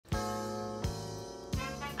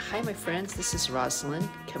Hi my friends, this is Rosalind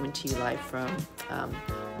coming to you live from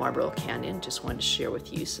Marlboro Canyon. Just wanted to share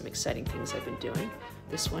with you some exciting things I've been doing.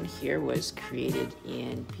 This one here was created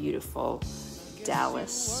in beautiful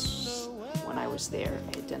Dallas. When I was there,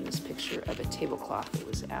 I had done this picture of a tablecloth. It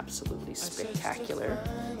was absolutely spectacular.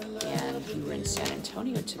 And we were in San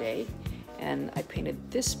Antonio today, and I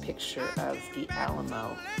painted this picture of the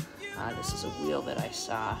Alamo. This is a wheel that I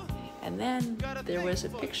saw. And then there was a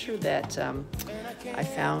picture that I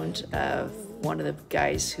found of one of the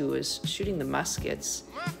guys who was shooting the muskets,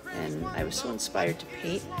 and I was so inspired to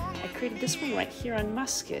paint. I created this one right here on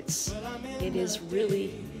muskets. It is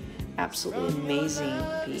really absolutely amazing,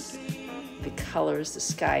 the colors, the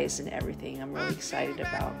skies, and everything. I'm really excited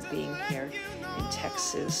about being here in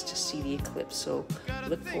Texas to see the eclipse, so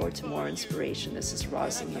look forward to more inspiration. This is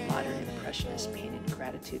Rosalind, the Modern Impressionist, painted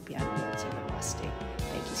Gratitude Beyond Words. Have a blessed day.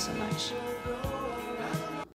 Thank you so much.